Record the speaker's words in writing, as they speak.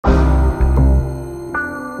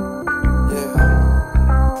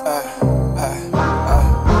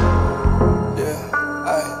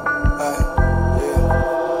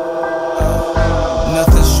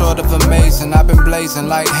blazing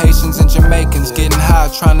like Haitians and Jamaicans. Getting high,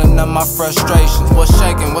 trying to numb my frustrations. What's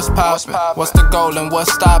shaking, what's poppin', what's the goal and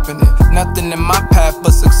what's stopping it? Nothing in my path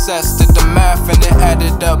but success. Did the math and it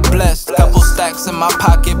added up blessed. Couple stacks in my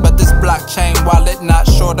pocket, but this blockchain wallet not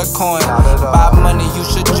short of coin. Buy money, you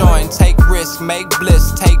should join. Take risk, make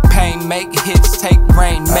bliss, take pain, make hits, take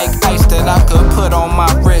rain, make ice that I could put on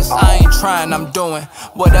my wrist. I ain't trying, I'm doing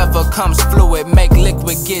whatever comes fluid. Make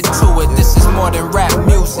liquid, get to it. This is more than rap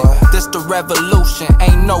music. This the revolution.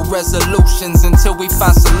 Ain't no resolutions until we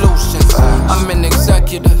find solutions. I'm an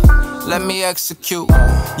executive, let me execute.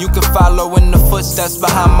 You can follow in the footsteps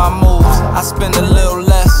behind my moves. I spend a little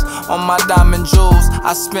less on my diamond jewels.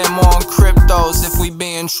 I spend more on cryptos if we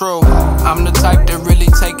being true. I'm the type that really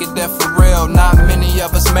take it there for real. Not many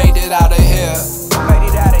of us made it out of here.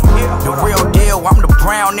 The real deal, I'm the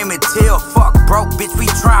brown Emmett Till. Fuck broke, bitch, we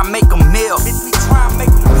try and make a meal.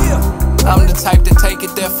 I'm the type to take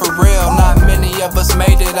it there for real. Not many of us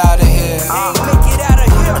made it out of here.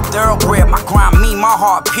 A thoroughbred, my grind, me, my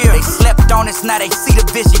heart pure. They slept on us, now they see the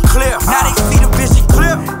vision clear.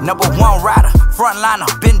 Number one rider, frontliner,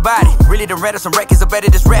 been body. Really the reddest some records, I bet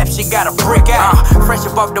this rap shit got a brick out. Fresh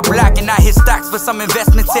up off the block and I hit Stockz for some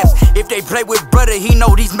investment tips. If they play with brother, he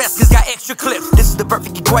know these Mexicans got extra clips. This is the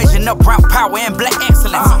perfect equation of brown power and black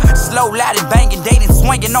excellence. Slow, loud and banging, dating,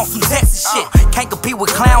 swinging on some Texas shit. Can't compete with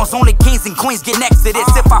clowns, only kings and queens get next to this.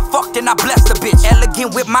 If I fuck, then I bless the bitch.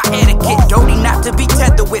 Elegant with my etiquette. Doty not to be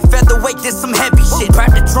tethered with. Featherweight, this some heavy shit.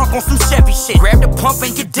 Drive the trunk on some Chevy shit. Grab the pump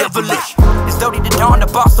and get devilish. It's Doty the Dawn, the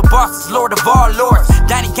boss of bosses, Lord of all lords.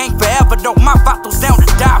 DYNA gang forever, though my vatos down to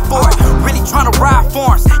die for it. Really trying to ride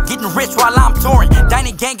forms, getting rich while I'm touring.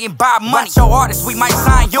 DYNA gang and buy money. Watch your artists, we might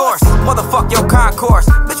sign yours. Motherfuck your concourse,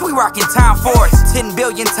 bitch, we rockin' time for it. 10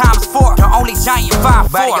 billion times 4, the only giant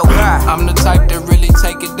 5-4. I'm the type that really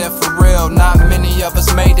take it there for real. Not many of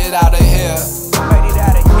us made it out of here.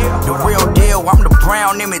 The real deal, I'm the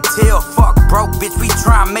brown Emmett Till. Fuck broke, bitch, we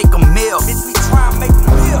try and make a meal.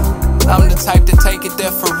 I'm the type to take it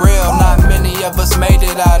there for real. Not many of us made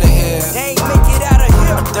it out of here.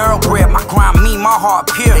 A thoroughbred, my grind, me, my heart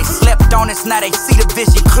pure. They slept on us, now they see the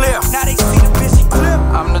vision clear.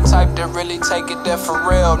 I'm the type that really take it there for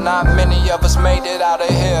real. Not many of us made it out of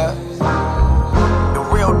here. The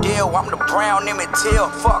real deal, I'm the brown Emmett Till.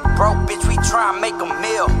 Fuck broke, bitch, we try and make a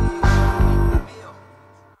meal.